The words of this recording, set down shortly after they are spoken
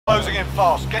closing in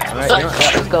fast. Get to the Alright,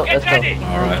 safe let's go, let's go.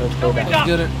 Alright, let's go let's down.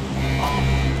 get it.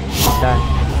 Die.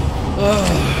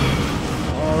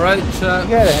 Alright, chat. You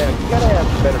gotta have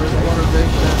better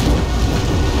motivation.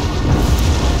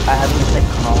 I haven't like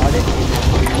caught it in that.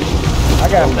 I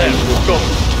got that. Let's go.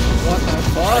 What the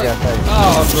fuck? I got that.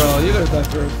 Oh, bro, you gotta die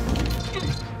first.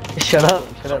 Shut up.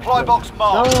 supply box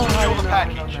marked. Secure the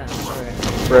package.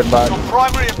 Red body. Your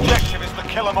primary objective is to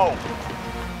kill them all.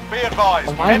 Be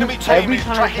advised, enemy team is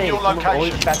tracking your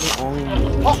location.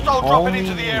 Hostile dropping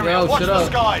into the area. Yo, Watch shut the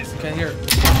up. skies. Can't hear.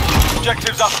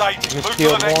 Objectives updated. Move to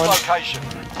the next location.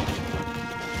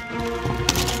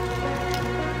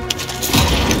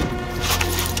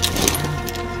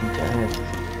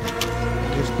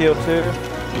 Just killed 2.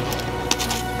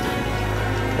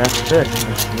 That's good.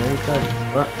 That's very good.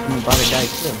 But I'm about to die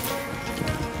too.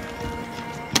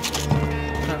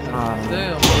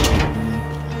 Damn,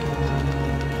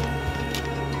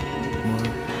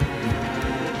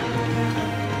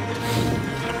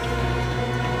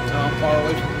 I'm far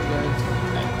away from you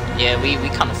guys. Yeah, we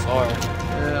kind of far.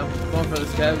 Yeah, I'm going for the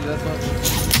scavenge, that's what.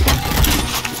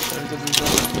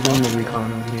 I'm doing the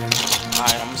recon over here.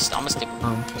 Alright, I'm gonna stick with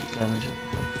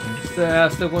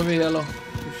Stick with me, Yellow.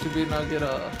 You should be not get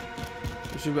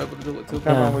you should be able to do it too.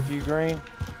 Come on with you, Green.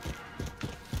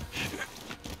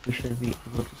 We should be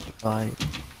able to survive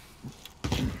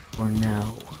for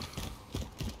now.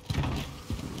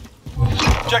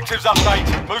 Objectives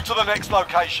updated. Move to the next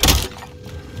location.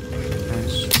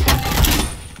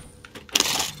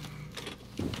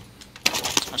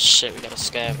 Oh shit, we got a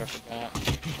scav, I forgot.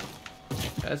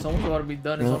 It's almost about to be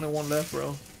done. There's only one left,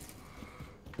 bro.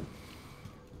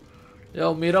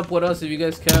 Yo, meet up with us if you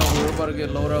guys can. We're about to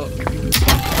get loaded out.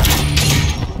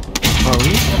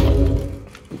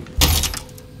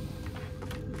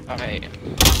 Alright.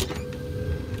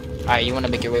 Alright, you wanna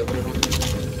make your way over to them?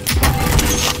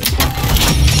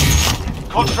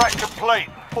 Contract complete.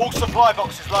 All supply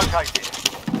boxes located.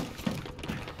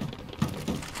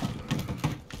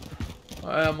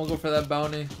 Alright, I'm gonna go for that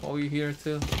bounty while we're here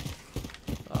too.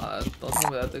 Don't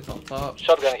tell me that thing's on top.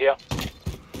 Shotgun here.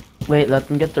 Wait, let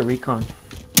them get the recon.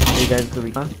 You guys the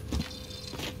recon?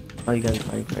 Oh, you guys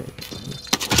are great.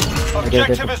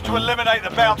 Objective is to eliminate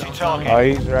the bounty target. Oh,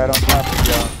 he's right on top of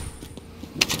y'all.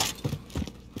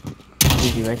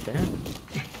 Is he right there?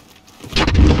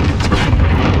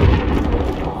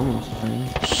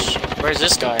 Where's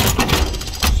this guy?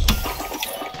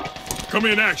 Come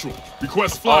in actual.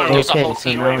 Request Oh, fire. there's a Okay, whole so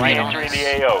team now right we on know.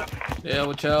 us. Yeah,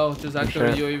 watch out. Just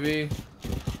activate UAV.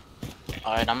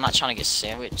 Alright, I'm not trying to get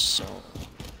sandwiched, so...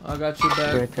 I got you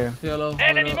back. Right there. Yellow.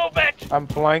 Enemy movement! I'm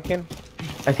flanking.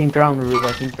 I think they're on the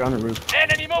roof.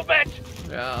 Enemy movement!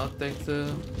 Yeah, I think so.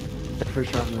 The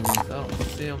first shot on the roof. I don't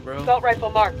see him, bro. Assault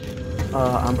rifle marked.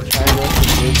 I'm gonna try to go to the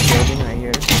big building right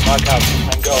here. Mark out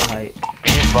and go. Height. Be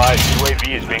advised, UAV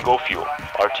is bingo fuel.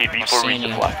 RTB for Seen you.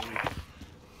 resupply.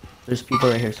 There's people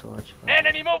right here, so watch.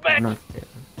 Enemy I'm movement! not there.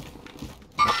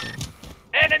 Okay.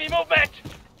 Enemy movement!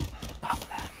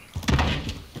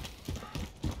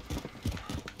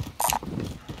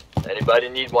 Anybody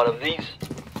need one of these?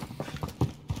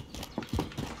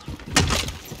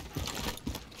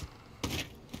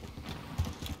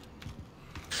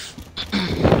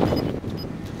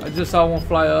 I just saw one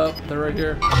fly up. They're right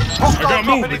here. Hostile got dropping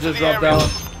movement. into Just the dropped area. down.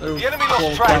 They're The enemy full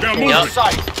lost track. got Keep movement. it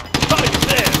safe.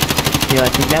 Yeah, I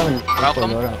think that one.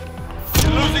 Welcome.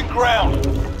 You're losing ground.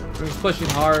 He's pushing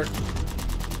hard.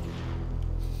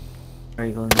 Where are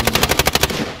you going?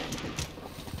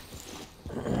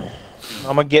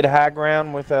 I'm gonna get high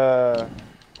ground with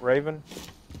Raven.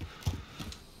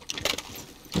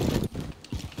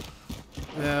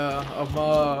 Yeah,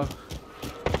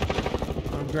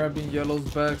 I'm grabbing Yellow's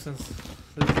back since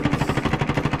this is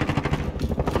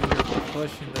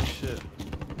pushing that shit.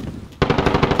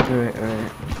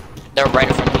 Alright. They're right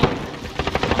in front of me.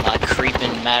 I'm like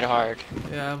creeping mad hard.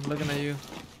 Yeah, I'm looking at you.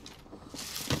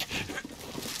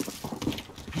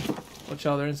 Watch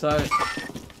out, they're inside.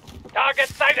 Target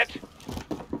sighted!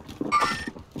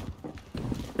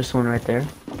 There's one right there.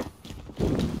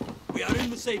 We are in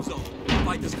the safe zone.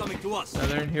 Fight is coming to us. Yeah,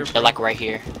 they're in here. They're like right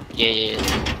here. Yeah.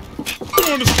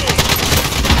 On the spot.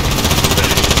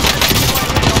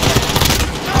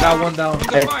 Got one down.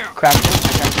 Hey, cracked him.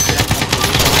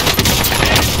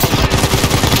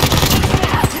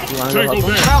 You wanna go Tango help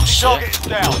him? down. Bounty target is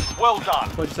down. Well done.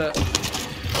 Push that.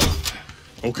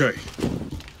 Okay.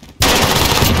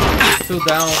 Two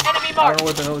down. Enemy I don't marked! know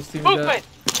what the hell his team is Movement! at.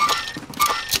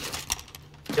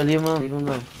 Yeah, leave him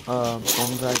alone.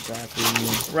 Bombs like that.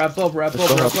 Wrap up, Let's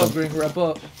go help him. Green, wrap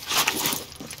up.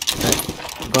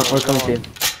 We're coming to you.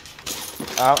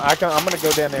 I'm gonna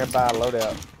go down there and buy a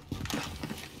loadout.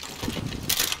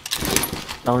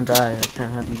 Don't die. I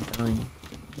can't have you dying.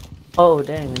 Oh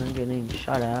dang! I'm getting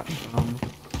shot at.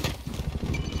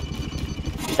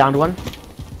 Downed one.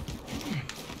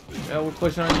 Yeah, we're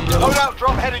pushing on you. Yellow. Loadout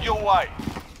drop headed your way.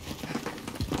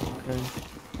 Okay.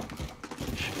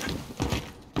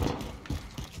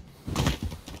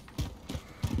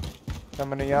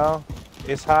 Coming to y'all.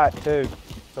 It's hot too,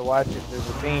 so watch it. There's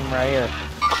a team right here.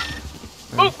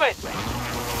 Movement!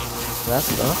 That's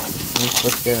stuff.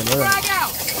 Let's get another.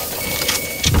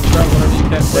 Grab whatever you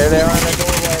can. There they are in the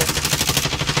doorway.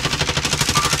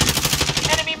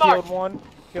 Enemy mark! Killed one.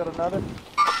 Killed another.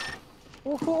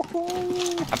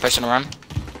 I'm pushing around.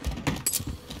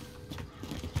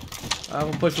 I'm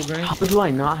gonna push with green. How do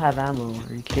I not have ammo?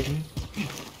 Are you kidding?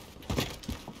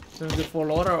 Is it full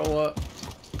loader or what?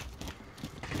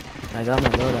 I got my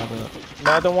loadout, but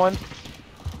Another one.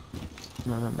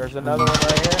 no. There's another one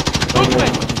right here.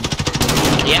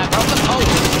 Yeah, bro. Oh,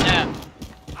 snap.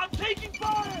 I'm taking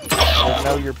fire! They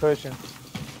know you're pushing.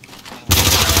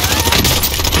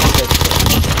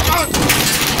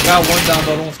 Got one down,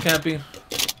 but one's camping.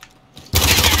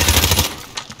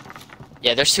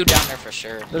 Yeah, there's two down there for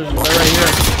sure. They're right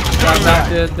here. Got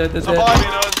knocked dead. Surviving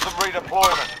earns some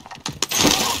redeployment.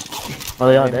 Oh,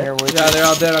 they all In here dead? with Yeah, they're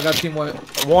out there. I got team white. you.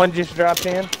 One just dropped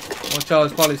in. Watch out,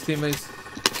 it's probably his teammates.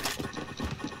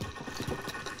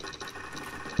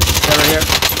 Yeah, right here.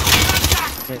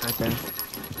 Yeah, right there.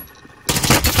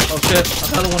 Oh shit,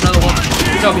 another one.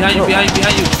 Good job, behind you.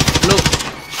 Look.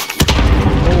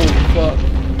 Oh, fuck.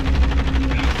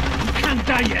 Can't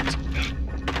die yet!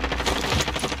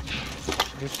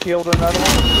 Just killed another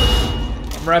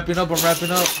one. I'm wrapping up.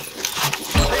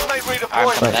 Teammate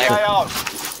redeployment, AO.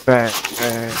 Right.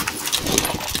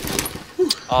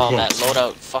 Oh, that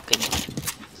loadout fucking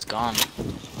is gone.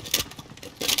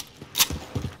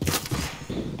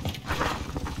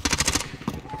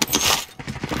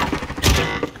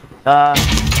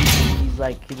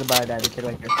 He's about to die, the kid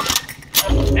right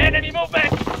here. Enemy movement!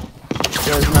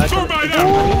 There's another kid. Thermite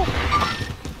out!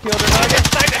 Killed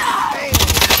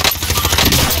another.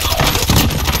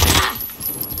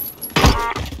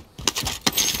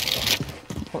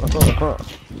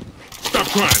 Stop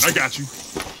crying, I got you.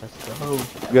 Let's go.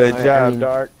 Good Alright, job, I mean-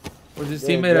 Dark. Where's his Good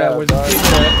teammate at? job, Where's his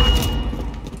dog.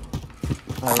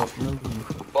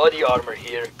 teammate at? Body armor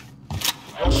here.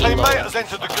 Your teammate has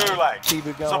entered the gulag. Keep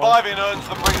it going. Surviving earns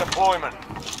them redeployment.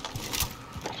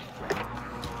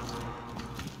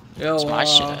 Yo, Where's my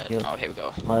shit at? yeah. Oh, here we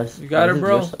go. you got it,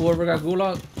 bro? Whoever got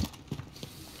gulag?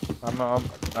 I'm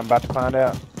about to find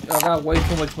out. I got way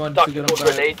too much money to get Tactical him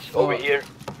back. grenades over here.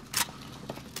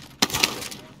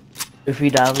 If we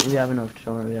die, we have enough.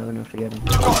 Don't worry, we have enough to get him.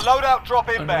 Got a loadout drop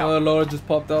inbound. Another loader just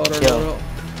popped out. Or Yo.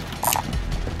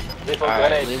 Little Alright,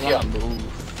 grenades leave here. on the move.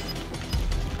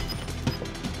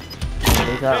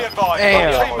 They Be got. advised,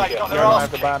 Damn. your teammate got You their don't arse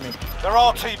have to buy me. kicked. They're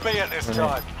RTB at this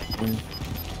time.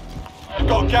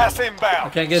 Got gas inbound. I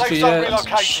can't get Safe you zone yet.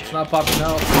 relocation. It's not popping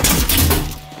out.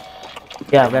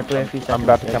 Yeah, we have to wait a few seconds. I'm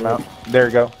about to come out. There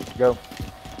you go. Go.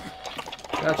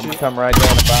 Got I'm you. gonna come right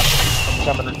down about. I'm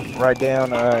coming right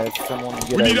down. If someone can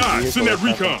get We need out of the eyes, send vehicle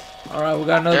that or something. recon. Alright, we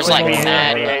got another There's one like over here.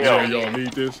 mad. Yeah, y'all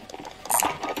need this.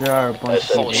 There are a bunch That's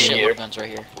of Whole people. shitload of guns right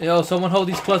here. Yo, someone hold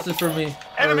these clusters for me.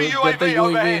 Enemy Or get the UAV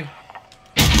overhead.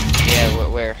 Yeah,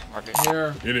 where? Marcus.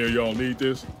 Here, Any of y'all need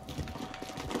this?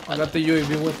 I got the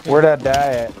UAV with me. Where'd I die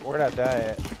at? Where'd I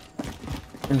die at?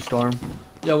 In storm.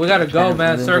 Yo, we gotta go, Yeah,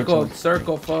 man. there's Circle, no-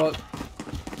 circle, fuck.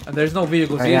 And there's no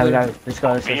vehicles Alright, yeah, we either. got. Let's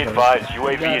go. Be advised,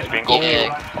 UAV is bingo fuel.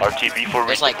 Yeah. RTB for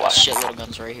There's like a resupply. shitload of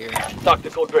guns right here.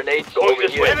 Tactical grenades over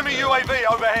here. Enemy UAV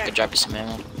I overhead. could drop you some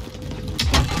ammo.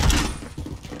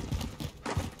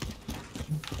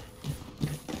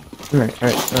 Alright.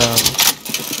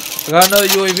 I got another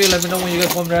UAV. Let me know when you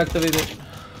guys want me to activate it.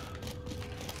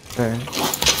 Alright. Do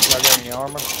I got any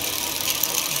armor?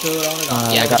 Dude, I only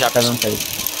got Yeah, I good got job. 7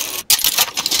 plates.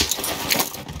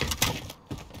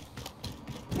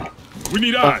 We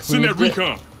need eyes, send that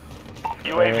recon.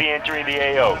 UAV entering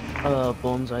the AO.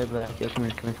 Bones, I back. Yeah, come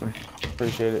here.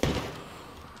 Appreciate it.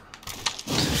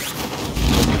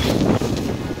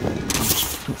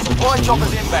 Supply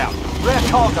choppers inbound. Rare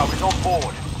cargo is on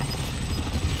board.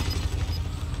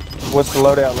 What's the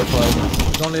loadout look like?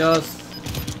 It's only us.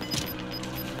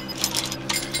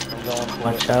 I'm going for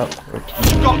Watch it. out.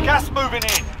 Got gas moving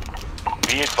in.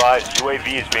 Be advised,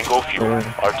 UAV is bingo fuel.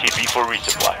 RTB for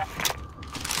resupply.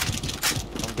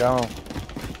 I'm gone.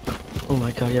 Oh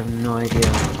my god, you have no idea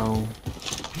how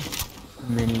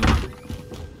many.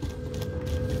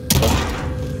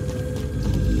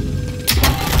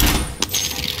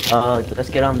 Let's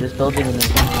get on this building and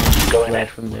then Going right in.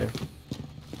 from there.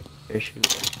 Parachute.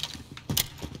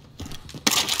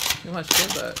 Get my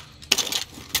shit back.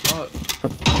 Fuck.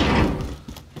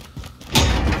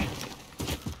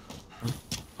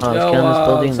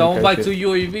 Yo, someone buy 2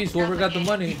 UAVs. Whoever got the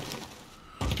money.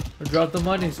 Or drop the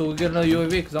money so we get another UAV.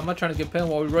 Because I'm not trying to get pinned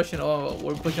while we're rushing. Oh,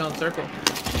 we're pushing on circle.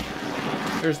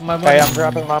 Here's my money. Hey, I'm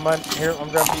dropping my money. Here, I'm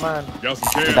dropping mine. Got some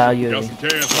cash. Value. Got some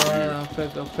cash. Alright, I'll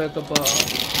pick up.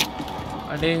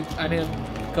 I need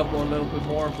a couple a little bit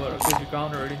more, but I guess you're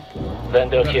gone already.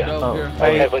 Vendor here.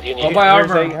 Hey, have what you need. I'll buy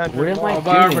here's armor. 800 Where am more. I I'll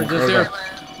buy armor just here.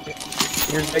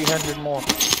 Here's 800 more.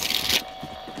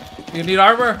 You need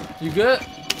armor? You good?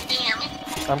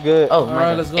 I'm good. Oh,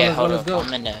 Alright, let's go, Yeah, let's go.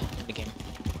 I'm in the game.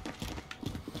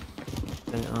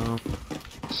 Okay,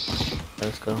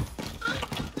 let's go.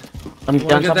 You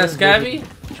wanna get that scabby?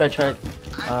 Try.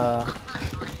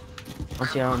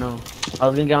 Honestly, I don't know. I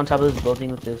was gonna get on top of this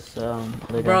building with this,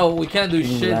 Bro, we can't do You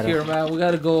need shit ladder. here, man. We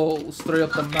gotta go straight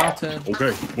up the mountain.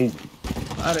 Okay, move.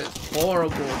 That is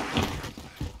horrible.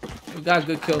 We got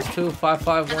good kills too.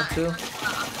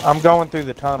 5-5-1-2. I'm going through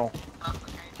the tunnel.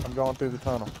 I'm going through the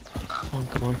tunnel.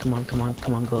 Come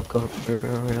on, go up.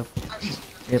 Hurry up.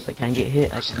 If I can't get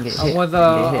hit, I can get hit. I'm with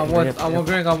I'm on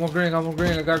green.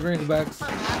 I got green bags.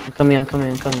 I'm coming.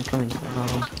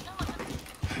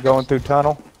 Going through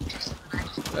tunnel.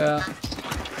 Yeah.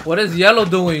 What is yellow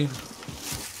doing?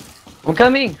 I'm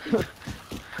coming.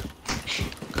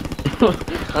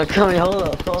 I'm coming. Hold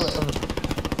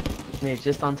up. Man,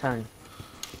 just on time.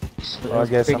 Well, I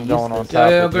guess I'm going on top.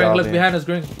 Yeah, of green, y'all look then. behind us.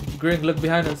 Green, look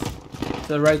behind us.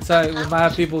 To the right side. We might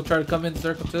have people try to come in the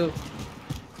circle too.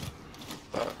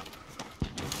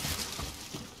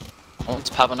 One's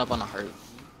popping up on a heart.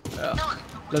 Yeah.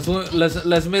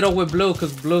 Let's meet up with Blue,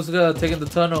 cause Blue's taking the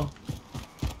tunnel.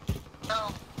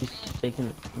 He's taking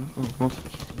it.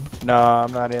 No,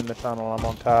 I'm not in the tunnel. I'm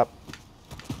on top.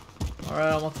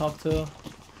 Alright, I'm on top too.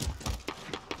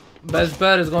 Best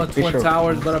bet is going Twin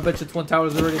Towers, but I bet you Twin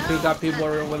Towers already got people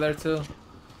over there too.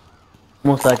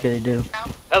 Most likely they do.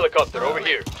 Helicopter over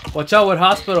here. Watch out with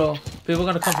hospital. People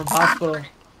gonna come from hospital.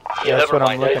 Yeah, That's never what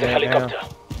I'm mind. There is a looking at now.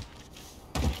 helicopter.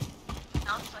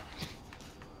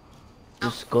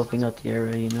 Just scoping out the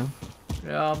area, you know.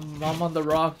 Yeah, I'm on the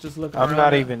rock, just looking. I'm around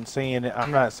not it. even seeing it.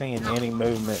 I'm not seeing any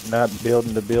movement, not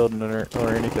building to building or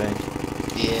anything.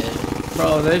 Yeah.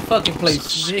 Bro, they fucking play Shit.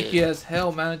 sneaky as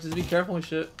hell, man. Just be careful and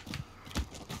shit.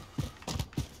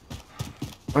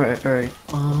 Alright. Trying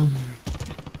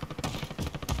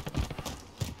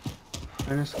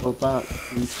to scope out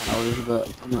these towers,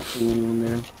 but I'm not seeing anyone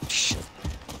there.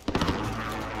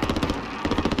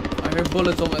 I hear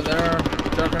bullets over there.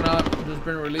 Juggernaut just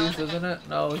been released, isn't it?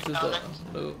 No, it's just a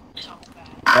loot.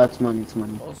 That's money. It's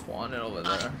money. Most wanted over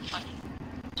there.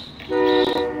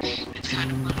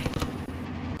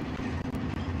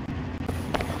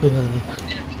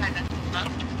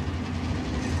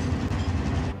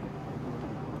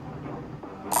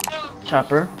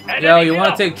 Chopper. Yo, you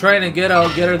want to take train and get a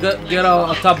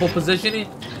top of positioning?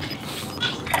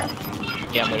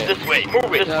 Yeah, I'm with it. This way.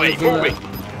 Move it. Yeah, This way. let's do Move that.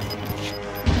 it.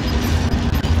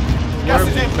 Gas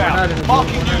is inbound.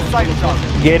 Marking new safe zone.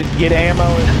 Get ammo.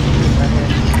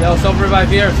 Yo, some revive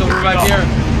here. Some revive here.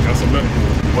 Got some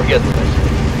medical. We're getting this.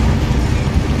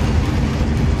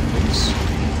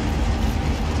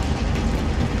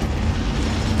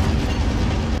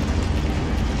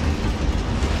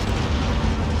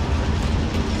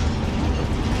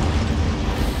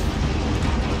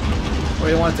 Where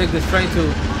you want to take this train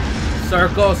to?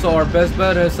 Circle. So our best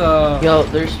bet is Yo,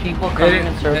 there's people coming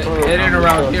in circle. Heading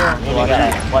around here.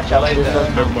 Watch out. There's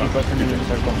Never people mind. coming in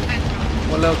circle.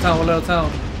 What little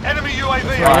town? Enemy UAV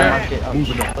Right overhead. here. Enemy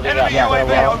UAV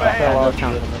overhead.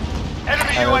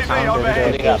 Enemy UAV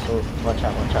overhead. Watch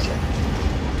out.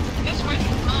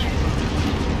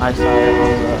 I saw it on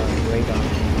the radar.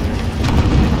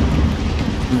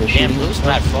 Damn, Blue's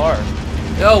not far.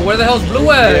 Yo, where the hell's Blue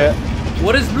at? Yeah.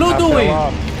 What is Blue I doing? fell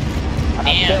off. I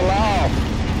Damn. fell off.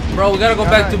 Bro, we gotta go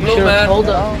back to Blue, man. Hold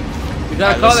up. You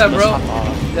gotta call that, bro.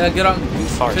 Yeah, get on.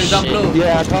 Far Chase down shit. Blue.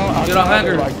 Yeah, I Get on called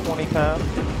hangers. it like 20 times.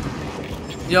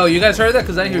 Yo, you guys heard that?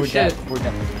 Cause I didn't hear shit. We're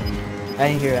done. I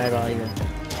didn't hear it at all either.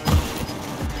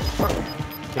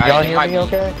 Did y'all hear me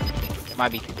okay? It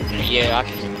might be. Yeah, I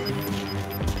can.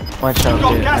 Watch out,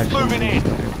 Got dude. gas moving in.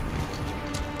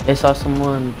 I saw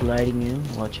someone gliding in.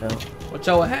 Watch out. Watch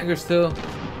out with hangers too.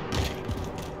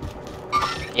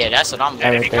 Yeah, that's what I'm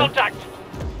doing. Right there. Contact.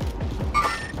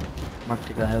 Mark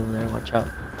the guy over there. Watch out.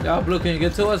 Y'all Blue, can you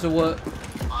get to us or what?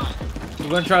 We're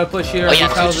gonna try to push here. Oh yeah,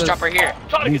 These two houses. just drop right here.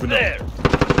 Target's there.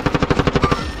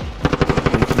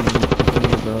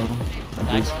 Bro.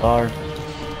 He's far.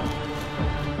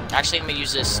 Actually, let me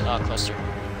use this cluster.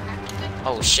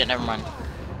 Oh shit, never mind.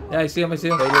 Yeah, I see him. I see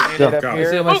him. They I did up Got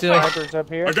here. see him. I see him. Snipers up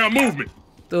here. I got movement.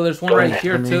 Dude, there's one right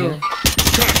here too.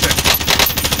 Contact.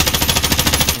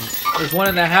 There's one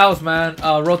in the house, man.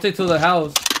 Rotate to the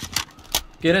house.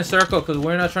 Get in circle, because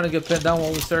we're not trying to get pinned down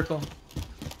while we circle.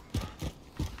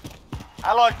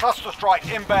 Allied cluster strike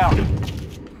inbound.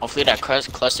 Hopefully that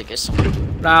cluster gets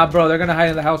some. Nah, bro, they're gonna hide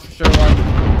in the house for sure. Watch.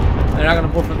 They're not gonna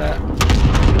move from that.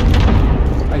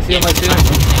 I see him. I see him.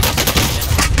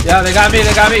 Yeah, they got me.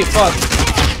 They got me. Fuck.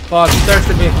 Fuck, he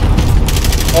thirsted me.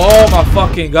 Oh my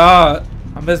fucking god.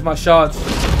 I missed my shots.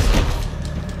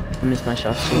 I missed my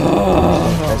shots too.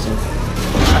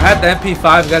 I had the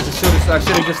MP5, guys. I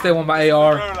should have just stayed with my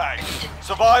AR.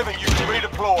 Survive and you can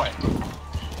redeploy.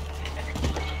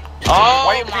 Oh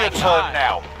Wait for my your turn god.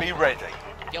 now. Be ready.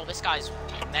 Yo, this guy's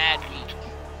mad weak.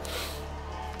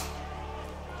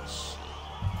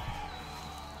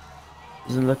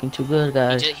 Isn't looking too good,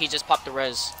 guys. He just popped the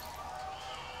res.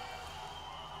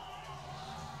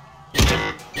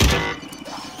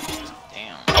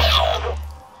 Damn.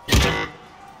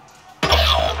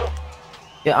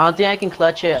 Yeah, I don't think I can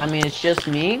clutch it. I mean, it's just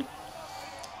me.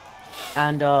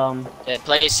 And Yeah,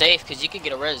 play it safe, cause you could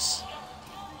get a res.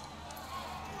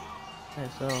 okay,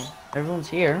 so everyone's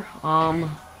here. I'm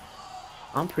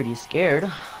pretty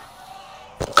scared.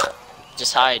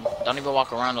 Just hide. Don't even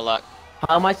walk around a lot.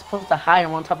 How am I supposed to hide?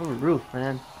 I'm on top of a roof,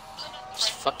 man.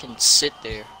 Just fucking sit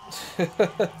there.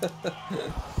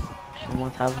 I'm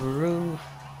on top of a roof.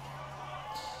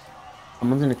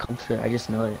 Someone's gonna come through. I just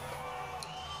know it.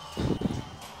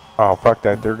 Oh, fuck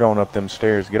that. They're going up them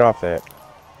stairs. Get off that.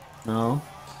 No.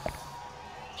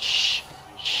 Shh.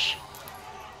 Shh.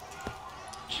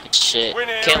 Shit. Win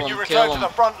here Kill and you him. return Kill to the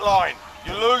him. front line.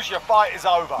 You lose, your fight is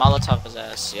over. Molotov his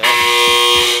ass. Yo.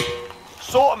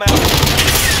 Sort them out.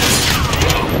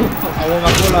 I want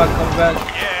my gulag come back.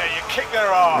 Yeah, you kick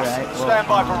their ass. Right, well, Stand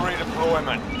by for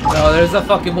redeployment. No, there's a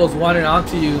fucking most wanted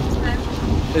onto you.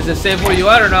 Is it safe where you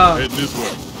at or not? Head this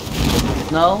way.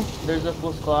 No, there's a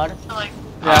full squad. Yeah,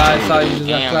 I saw you just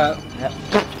got Damn. clapped. Yep.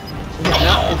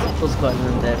 No, it's a full squad and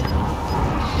I'm dead.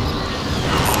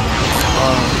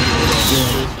 Oh,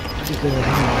 pretty good.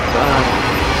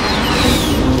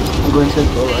 I'm going to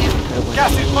go.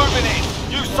 Gas is moving in.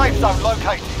 New safe zone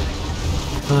located.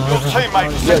 Your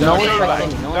teammates Yeah, sent no a one's gulag.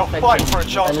 fighting. No They'll one's fight fighting. for a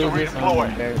chance I to leave this on redeploy.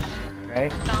 embarrassed,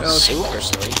 right? Super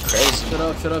sweet. Crazy. Shut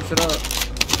up, shut up, shut up.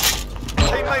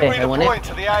 Teammate Okay, I want it. redeploying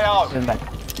to the AO. Coming back.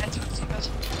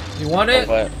 You want it?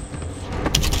 But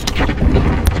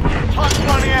Time's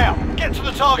running out. Get to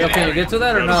the Yo, target can you area. get to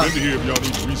that or Got a not? vendor here if y'all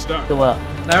need to restock. So what?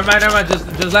 Never mind.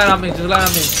 Just land on me. Just land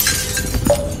on me.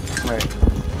 Alright.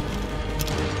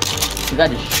 We got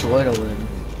destroyed over there.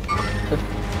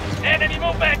 Enemy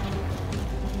movement!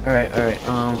 Alright.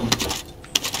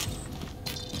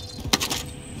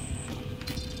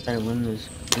 Try to win this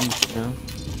thing now.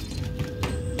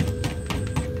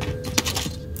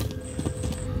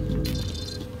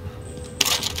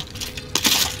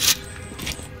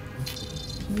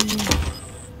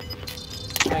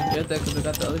 Can't get that because I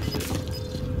got the other shit.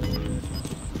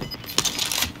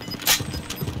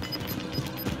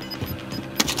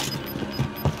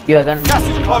 Yeah, I got him. Gas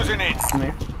is closing in. Come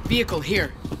here. Vehicle here.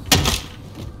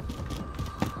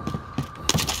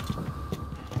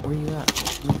 Where you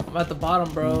at? I'm at the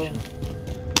bottom, bro.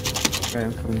 Alright,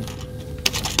 I'm coming.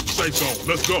 Safe zone.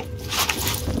 Let's go.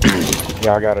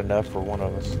 Yeah, I got enough for one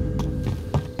of us.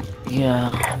 Yeah,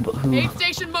 but who? Aid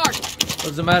station marked.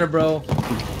 What's the matter, bro?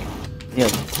 Yeah.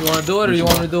 You want to do it or you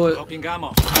want me to do it? Looking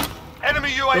ammo. Enemy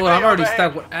UAV Dude, I'm already overhead.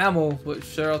 stacked with ammo, but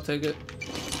sure, I'll take it.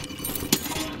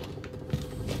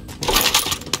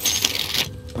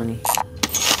 Money.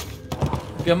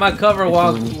 Get my cover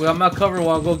while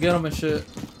I'll go get them and shit.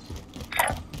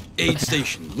 Aid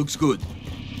station looks good.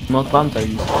 Smoke bombs are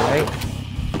useful, right?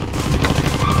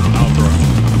 I'll drive.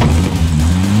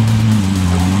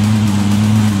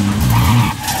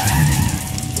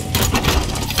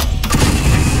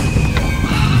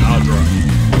 I'll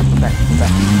drive. Back.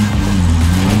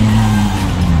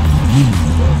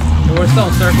 We're still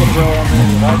in circle, bro. I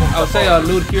mean, I'll say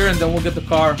loot here and then we'll get the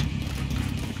car.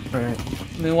 Alright.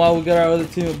 Meanwhile, we'll get our other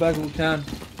team back if we can.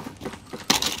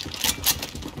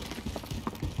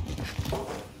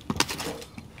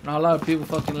 Not a lot of people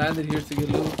fucking landed here to get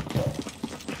loot.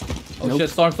 Oh Nope. shit,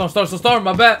 storm,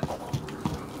 my bad.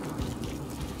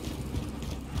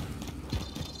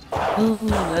 Ooh,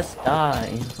 let's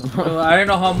die. I didn't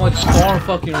know how much storm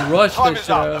fucking rushed Time this is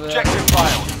shit out up. of that. Objective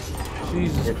failed.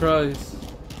 Jesus Christ.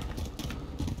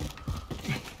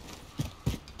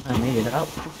 I made it out.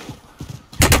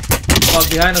 Fuck,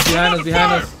 behind us.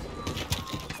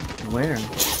 Where?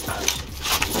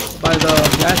 By the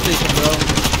gas station, bro.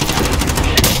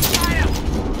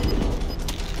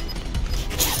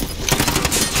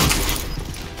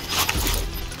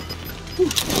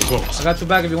 I got your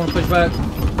back if you want to push back.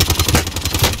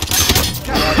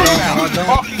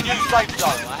 Marking new safe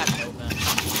zone.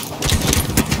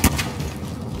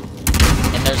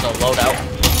 And there's a loadout.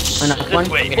 I knocked one.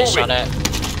 I'm getting shot at.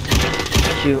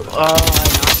 Shoot. Oh, I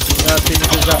knocked. Yeah,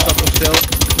 teenagers wrapped up with chill.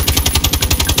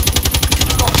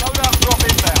 Loadout drop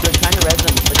inbound. They're trying to res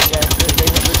them, but you guys, they're going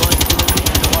to do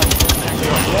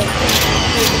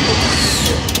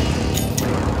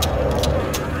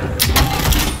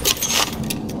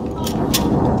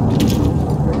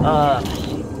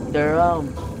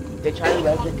they're trying to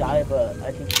res the guy, but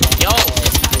I think. Yo!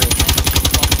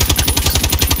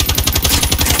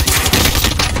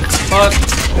 Fuck.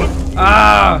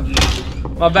 Ah!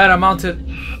 My bad, I mounted.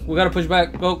 We gotta push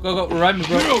back. Go, go, go. Revive me,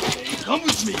 bro. Come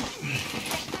with me.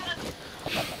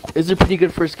 It's a pretty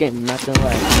good first game, I'm not gonna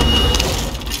lie.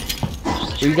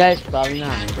 For you guys, probably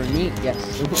not. For me, yes.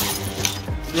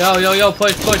 Yo, yo, yo,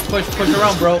 push, push, push, push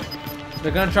around, bro.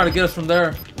 They're gonna try to get us from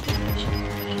there.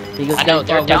 I know,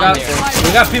 they're down there.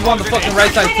 We got people on the fucking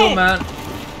right side too, man.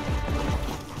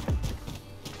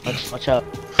 Watch out.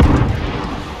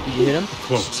 Did you hit him?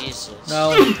 Jesus.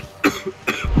 No.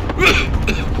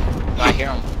 I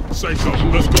hear him. Say so.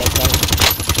 Let's go.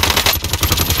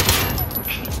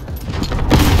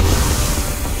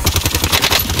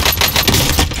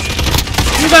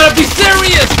 You gotta be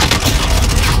serious!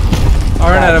 I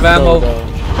ran out of ammo.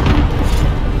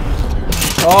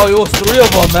 Oh, it was 3 of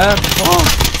them, man.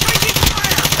 Oh.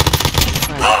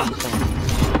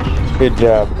 Good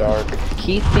job, Dark.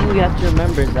 Key thing we have to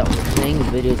remember is that we're playing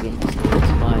video games, so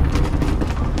it's fine.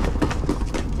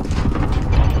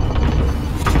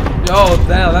 Yo,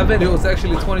 damn, that video was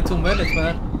actually 22 minutes,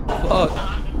 man. Fuck.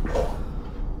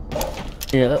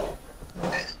 Yep.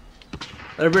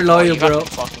 They're below you, bro. You're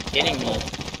fucking kidding me.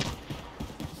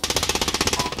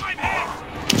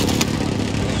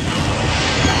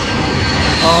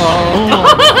 Oh.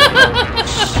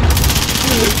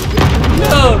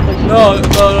 No, no,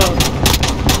 no, no.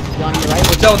 On your right.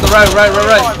 Watch out with the right.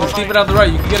 Let's keep it on the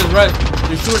right. You can get it right.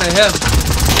 You're shooting at him.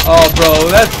 Oh, bro,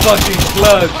 that's fucking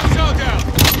clutch.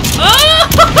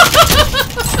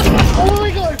 Oh my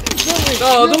god!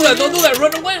 No, don't do that, don't do that.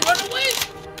 Run away, run away.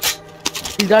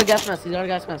 He's got a gas mask,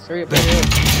 Hurry up, hurry up.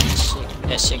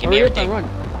 Yeah, shit, give me Hurry up everything. and run.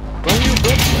 Run your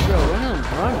bridge, bro.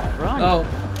 Run. No,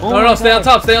 Oh no, my stay on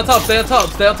God. top, stay on top, stay on top.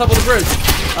 Stay on top of the bridge.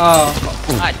 Oh,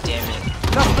 God damn it.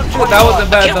 that wasn't I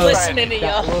bad, can't though. listen to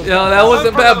y'all. Yo, that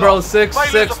wasn't bad, bro.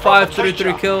 6, 6, 5, 3,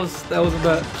 3 kills. That wasn't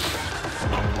bad.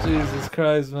 Jesus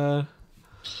Christ, man.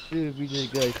 Dude, we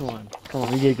did good. Come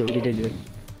on, we did good.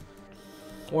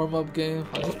 Warm up game.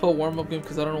 I just put warm up game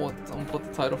because I don't know what I'm gonna put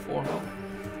the title for.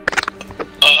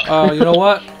 You know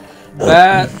what?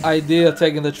 Bad idea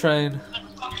taking the train.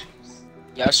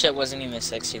 Y'all shit wasn't even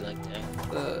sexy like that.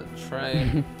 The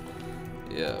train.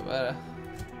 Yeah, bad.